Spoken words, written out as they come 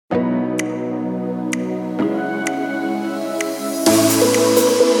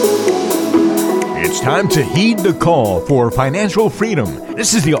time to heed the call for financial freedom.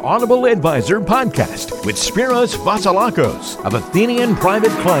 This is the Audible Advisor Podcast with Spiros Vasilakos of Athenian Private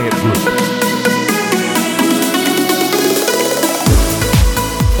Client Group.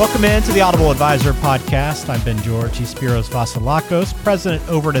 Welcome into the Audible Advisor Podcast. I'm Ben George. He's Spiros Vasilakos, president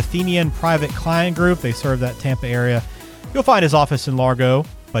over at Athenian Private Client Group. They serve that Tampa area. You'll find his office in Largo,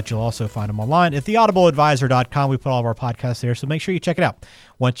 but you'll also find him online at theaudibleadvisor.com. We put all of our podcasts there, so make sure you check it out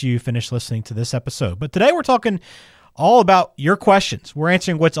once you finish listening to this episode. But today we're talking all about your questions. We're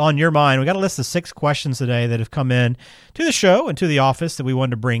answering what's on your mind. We got a list of 6 questions today that have come in to the show and to the office that we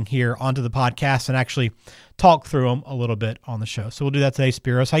wanted to bring here onto the podcast and actually talk through them a little bit on the show. So we'll do that today.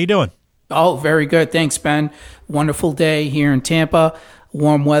 Spiros, how you doing? Oh, very good. Thanks, Ben. Wonderful day here in Tampa.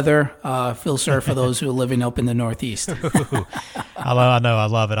 Warm weather. Feel sorry for those who are living up in the Northeast. I know. I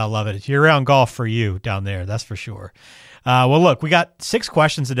love it. It's year-round golf for you down there. That's for sure. Well, look, we got 6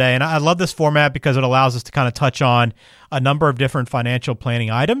 questions today, and I love this format because it allows us to kind of touch on a number of different financial planning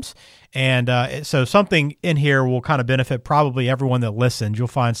items. And so something in here will kind of benefit probably everyone that listens. You'll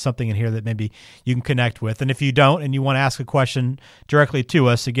find something in here that maybe you can connect with. And if you don't and you want to ask a question directly to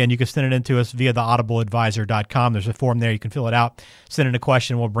us, again, you can send it in to us via theaudibleadvisor.com. There's a form there. You can fill it out, send in a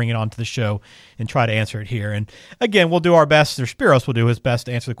question. We'll bring it onto the show and try to answer it here. And again, we'll do our best, or Spiros will do his best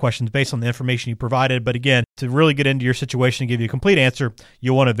to answer the questions based on the information you provided. But again, to really get into your situation and give you a complete answer,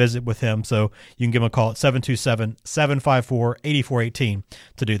 you'll want to visit with him. So you can give him a call at 727-754-8418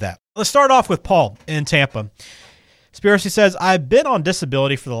 to do that. Let's start off with Paul in Tampa. Spiros, he says, I've been on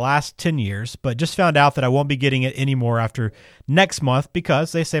disability for the last 10 years, but just found out that I won't be getting it anymore after next month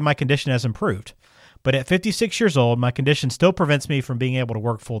because they say my condition has improved. But at 56 years old, my condition still prevents me from being able to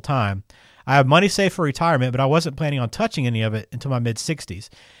work full time. I have money saved for retirement, but I wasn't planning on touching any of it until my mid-60s.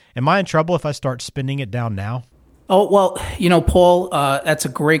 Am I in trouble if I start spending it down now? Oh, well, Paul, that's a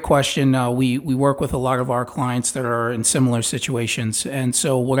great question. We work with a lot of our clients that are in similar situations. And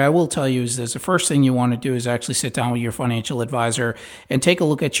so what I will tell you is the first thing you want to do is actually sit down with your financial advisor and take a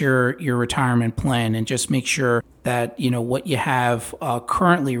look at your retirement plan and just make sure that, what you have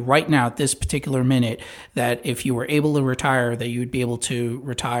currently right now at this particular minute, that if you were able to retire, that you would be able to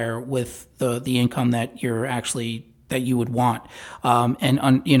retire with the income that you would want.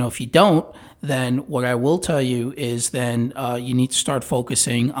 If you don't, then what I will tell you is then you need to start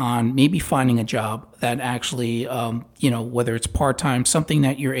focusing on maybe finding a job that actually, whether it's part-time, something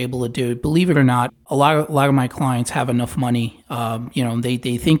that you're able to do. Believe it or not, a lot of my clients have enough money,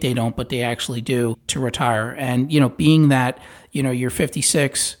 they think they don't, but they actually do to retire. And, being that, you're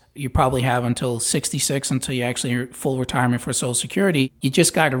 56, you probably have until 66 until you actually are full retirement for Social Security. You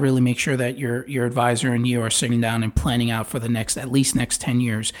just got to really make sure that your advisor and you are sitting down and planning out for the next 10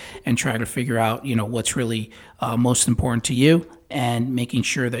 years and try to figure out, what's really most important to you and making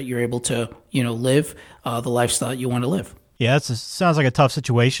sure that you're able to, live the lifestyle you want to live. Yeah, sounds like a tough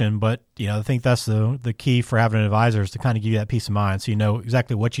situation, but I think that's the key for having an advisor is to kind of give you that peace of mind so you know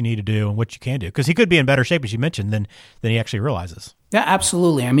exactly what you need to do and what you can do. Because he could be in better shape, as you mentioned, than he actually realizes. Yeah,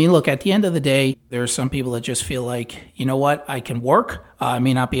 absolutely. I mean, look, at the end of the day, there are some people that just feel like, you know what, I can work. I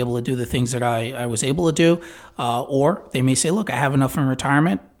may not be able to do the things that I was able to do. Or they may say, look, I have enough in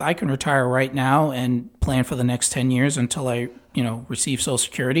retirement. I can retire right now and plan for the next 10 years until I, receive Social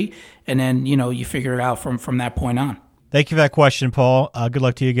Security. And then, you figure it out from that point on. Thank you for that question, Paul. Good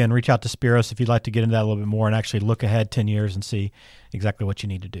luck to you again. Reach out to Spiros if you'd like to get into that a little bit more and actually look ahead 10 years and see exactly what you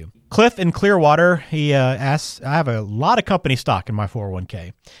need to do. Cliff in Clearwater, he asks, I have a lot of company stock in my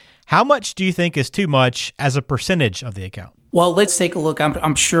 401k. How much do you think is too much as a percentage of the account? Well, let's take a look.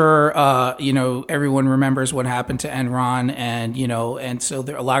 I'm sure, everyone remembers what happened to Enron and so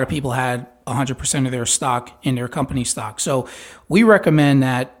a lot of people had 100% of their stock in their company stock. So we recommend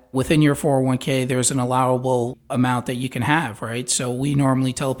that within your 401k, there's an allowable amount that you can have, right? So we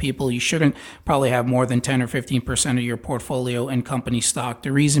normally tell people you shouldn't probably have more than 10 or 15% of your portfolio in company stock.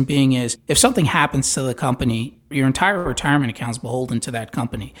 The reason being is if something happens to the company, your entire retirement account is beholden to that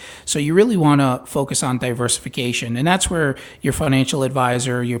company. So you really want to focus on diversification. And that's where your financial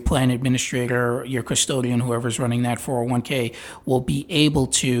advisor, your plan administrator, your custodian, whoever's running that 401k will be able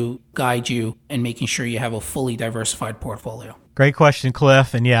to guide you in making sure you have a fully diversified portfolio. Great question,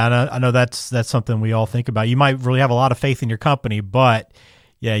 Cliff. And yeah, I know that's something we all think about. You might really have a lot of faith in your company, but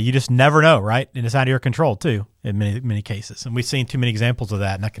Yeah, you just never know, right? And it's out of your control too, in many cases. And we've seen too many examples of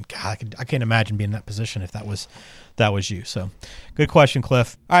that. And I can't imagine being in that position if that was you. So, good question,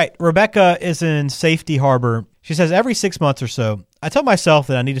 Cliff. All right, Rebecca is in Safety Harbor. She says, every 6 months or so, I tell myself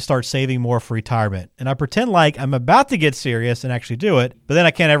that I need to start saving more for retirement. And I pretend like I'm about to get serious and actually do it, but then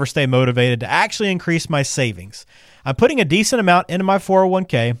I can't ever stay motivated to actually increase my savings. I'm putting a decent amount into my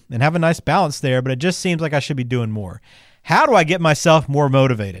 401k and have a nice balance there, but it just seems like I should be doing more. How do I get myself more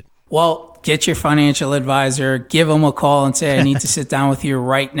motivated? Well, get your financial advisor, give them a call and say, I need to sit down with you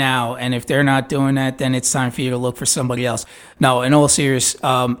right now. And if they're not doing that, then it's time for you to look for somebody else. No, in all seriousness,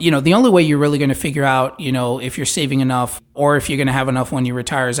 the only way you're really going to figure out, if you're saving enough or if you're going to have enough when you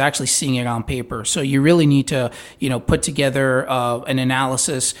retire is actually seeing it on paper. So you really need to, put together an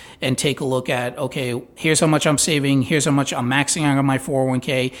analysis and take a look at, okay, here's how much I'm saving. Here's how much I'm maxing out on my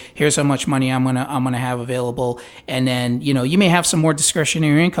 401k. Here's how much money I'm going to have available. And then, you may have some more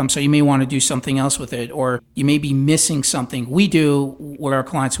discretionary income. So you may want to do something else with it, or you may be missing something. We do, with our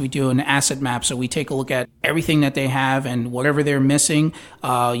clients, we do an asset map. So we take a look at everything that they have and whatever they're missing,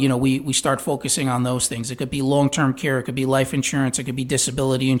 we start focusing on those things. It could be long-term care. It could be life insurance. It could be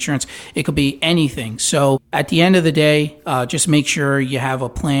disability insurance. It could be anything. So at the end of the day, just make sure you have a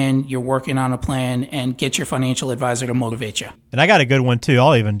plan, you're working on a plan, and get your financial advisor to motivate you. And I got a good one too.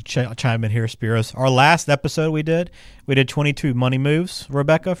 I'll even chime in here, Spiros. Our last episode we did 22 money moves,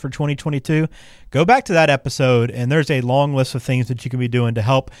 Rebecca, for 2022. Go back to that episode, and there's a long list of things that you can be doing to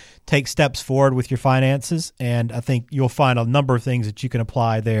help take steps forward with your finances. And I think you'll find a number of things that you can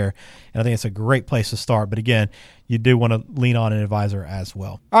apply there. And I think it's a great place to start. But again, you do want to lean on an advisor as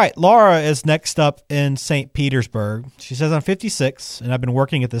well. All right, Laura is next up in St. Petersburg. She says, I'm 56, and I've been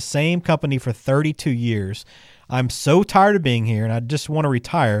working at the same company for 32 years. I'm so tired of being here, and I just want to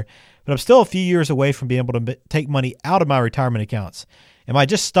retire, but I'm still a few years away from being able to take money out of my retirement accounts. Am I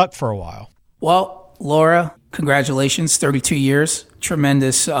just stuck for a while? Well, Laura, congratulations, 32 years.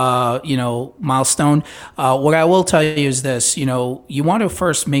 Tremendous, milestone. What I will tell you is this, you want to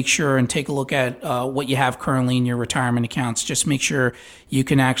first make sure and take a look at what you have currently in your retirement accounts. Just make sure you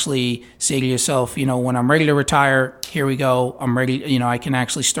can actually say to yourself, when I'm ready to retire, here we go. I'm ready. I can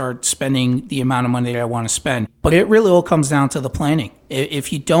actually start spending the amount of money that I want to spend. But it really all comes down to the planning.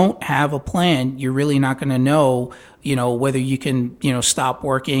 If you don't have a plan, you're really not going to know, whether you can, stop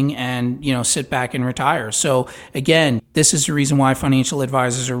working and, sit back and retire. So again, this is the reason why financial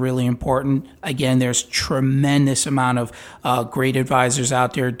advisors are really important. Again, there's tremendous amount of great advisors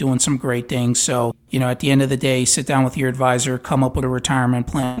out there doing some great things. So, at the end of the day, sit down with your advisor, come up with a retirement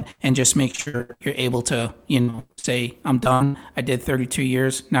plan, and just make sure you're able to, say, I'm done. I did 32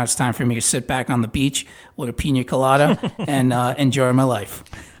 years. Now it's time for me to sit back on the beach with a pina colada and enjoy my life.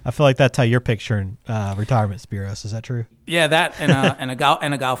 I feel like that's how you're picturing retirement, Spiros. Is that true? Yeah, that and a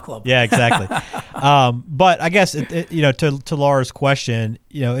golf club. Yeah, exactly. But I guess to Laura's question,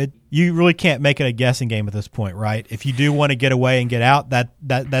 you really can't make it a guessing game at this point, right? If you do want to get away and get out,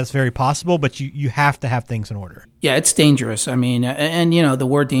 that's very possible, but you have to have things in order. Yeah, it's dangerous. I mean, and the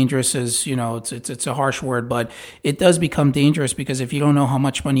word dangerous is, it's a harsh word, but it does become dangerous because if you don't know how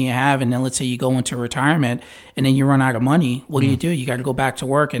much money you have, and then let's say you go into retirement and then you run out of money, what do? You got to go back to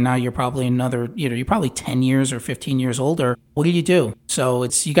work, and now you're probably you're probably 10 years or 15 years older. What do? So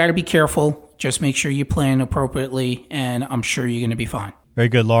you got to be careful. Just make sure you plan appropriately, and I'm sure you're going to be fine. Very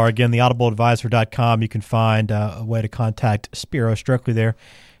good, Laura. Again, theaudibleadvisor.com. You can find a way to contact Spiros directly there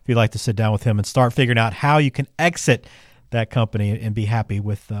if you'd like to sit down with him and start figuring out how you can exit that company and be happy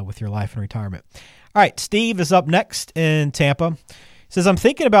with your life and retirement. All right, Steve is up next in Tampa. He says, I'm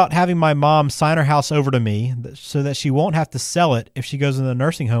thinking about having my mom sign her house over to me so that she won't have to sell it if she goes into the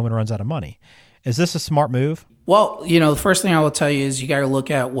nursing home and runs out of money. Is this a smart move? Well, the first thing I will tell you is you got to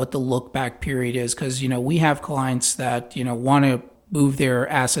look at what the look back period is, because, we have clients that, want to move their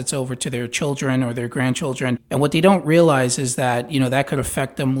assets over to their children or their grandchildren. And what they don't realize is that, that could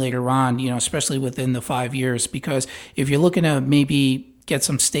affect them later on, especially within the 5 years, because if you're looking to maybe get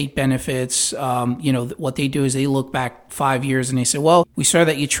some state benefits, what they do is they look back 5 years and they say, well, we saw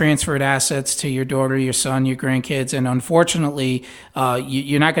that you transferred assets to your daughter, your son, your grandkids, and unfortunately,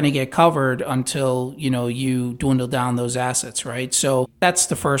 you're not going to get covered until, you dwindle down those assets, right? So that's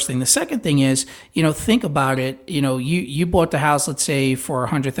the first thing. The second thing is, think about it. You bought the house, let's say, for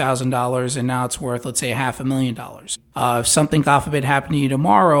 $100,000, and now it's worth, let's say, $500,000. If something, God forbid, happened to you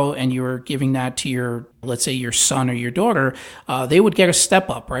tomorrow and you were giving that to your let's say your son or your daughter, they would get a step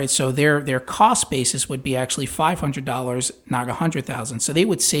up, right? So their cost basis would be actually $500, not $100,000. So they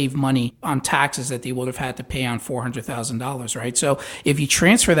would save money on taxes that they would have had to pay on $400,000, right? So if you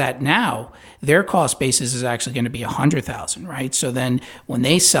transfer that now, their cost basis is actually going to be $100,000, right? So then when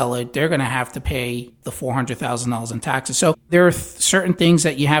they sell it, they're going to have to pay the $400,000 in taxes. So there are certain things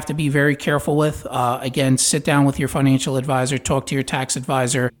that you have to be very careful with. Again, sit down with your financial advisor, talk to your tax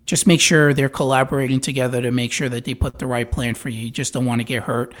advisor. Just make sure they're collaborating together to make sure that they put the right plan for you. You just don't want to get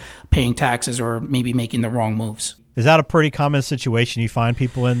hurt paying taxes or maybe making the wrong moves. Is that a pretty common situation you find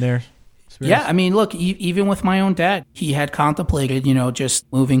people in there? Yeah, I mean, look, even with my own dad, he had contemplated, just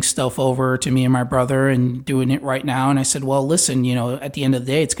moving stuff over to me and my brother and doing it right now. And I said, well, listen, at the end of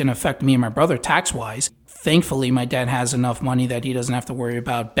the day, it's going to affect me and my brother tax-wise. Thankfully, my dad has enough money that he doesn't have to worry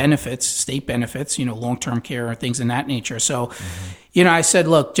about benefits, state benefits, long-term care, things in that nature. So, I said,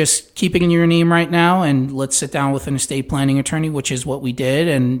 look, just keep it in your name right now and let's sit down with an estate planning attorney, which is what we did.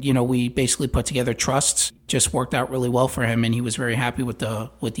 And, we basically put together trusts, just worked out really well for him. And he was very happy with the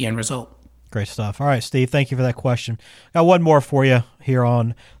end result. Great stuff. All right, Steve, thank you for that question. Got one more for you here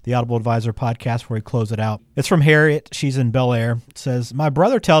on the Audible Advisor podcast before we close it out. It's from Harriet. She's in Bel Air. It says, my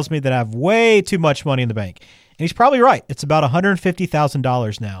brother tells me that I have way too much money in the bank. And he's probably right. It's about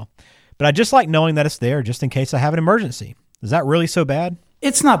 $150,000 now. But I just like knowing that it's there just in case I have an emergency. Is that really so bad?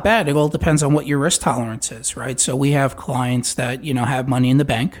 It's not bad. It all depends on what your risk tolerance is, right? So we have clients that, have money in the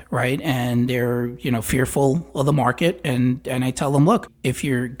bank, right? And they're, fearful of the market. And I tell them, look, if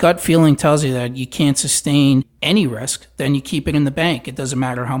your gut feeling tells you that you can't sustain any risk, then you keep it in the bank. It doesn't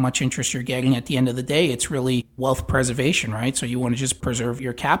matter how much interest you're getting. At the end of the day, it's really wealth preservation, right? So you want to just preserve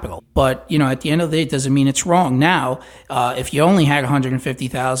your capital. But, at the end of the day, it doesn't mean it's wrong. Now, if you only had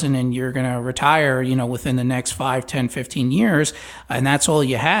 $150,000 and you're going to retire, within the next 5, 10, 15 years, and that's all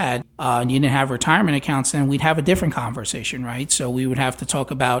you had, and you didn't have retirement accounts, then we'd have a different conversation, right? So we would have to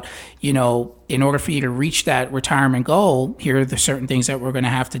talk about, in order for you to reach that retirement goal, here are the certain things that we're going to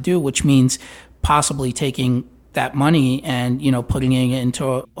have to do, which means possibly taking that money and, putting it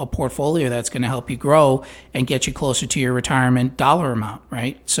into a portfolio that's going to help you grow and get you closer to your retirement dollar amount,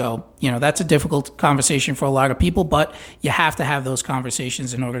 right? So, that's a difficult conversation for a lot of people, but you have to have those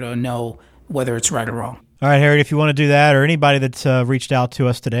conversations in order to know whether it's right or wrong. All right, Harriet, if you want to do that, or anybody that's reached out to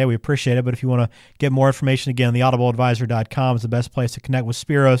us today, we appreciate it. But if you want to get more information, again, theaudibleadvisor.com is the best place to connect with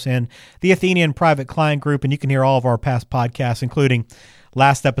Spiros and the Athenian Private Client Group. And you can hear all of our past podcasts, including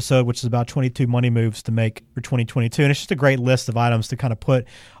last episode, which is about 22 money moves to make for 2022. And it's just a great list of items to kind of put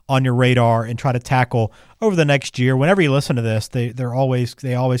on your radar and try to tackle over the next year. Whenever you listen to this, they always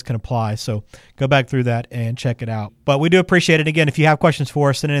can apply. So go back through that and check it out. But we do appreciate it. Again, if you have questions for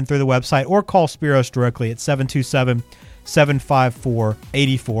us, send it in through the website or call Spiros directly at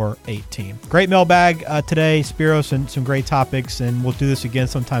 727-754-8418. Great mailbag today, Spiros, and some great topics. And we'll do this again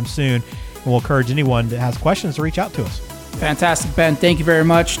sometime soon. And we'll encourage anyone that has questions to reach out to us. Fantastic, Ben. Thank you very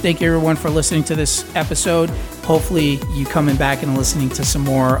much. Thank you, everyone, for listening to this episode. Hopefully, you coming back and listening to some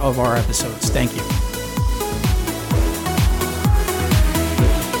more of our episodes. Thank you.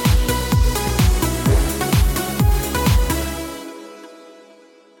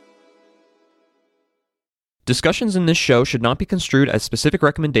 Discussions in this show should not be construed as specific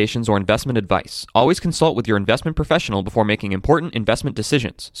recommendations or investment advice. Always consult with your investment professional before making important investment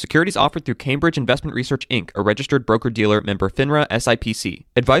decisions. Securities offered through Cambridge Investment Research, Inc., a registered broker-dealer, member FINRA, SIPC.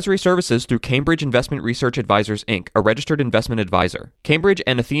 Advisory services through Cambridge Investment Research Advisors, Inc., a registered investment advisor. Cambridge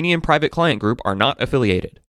and Athenian Private Client Group are not affiliated.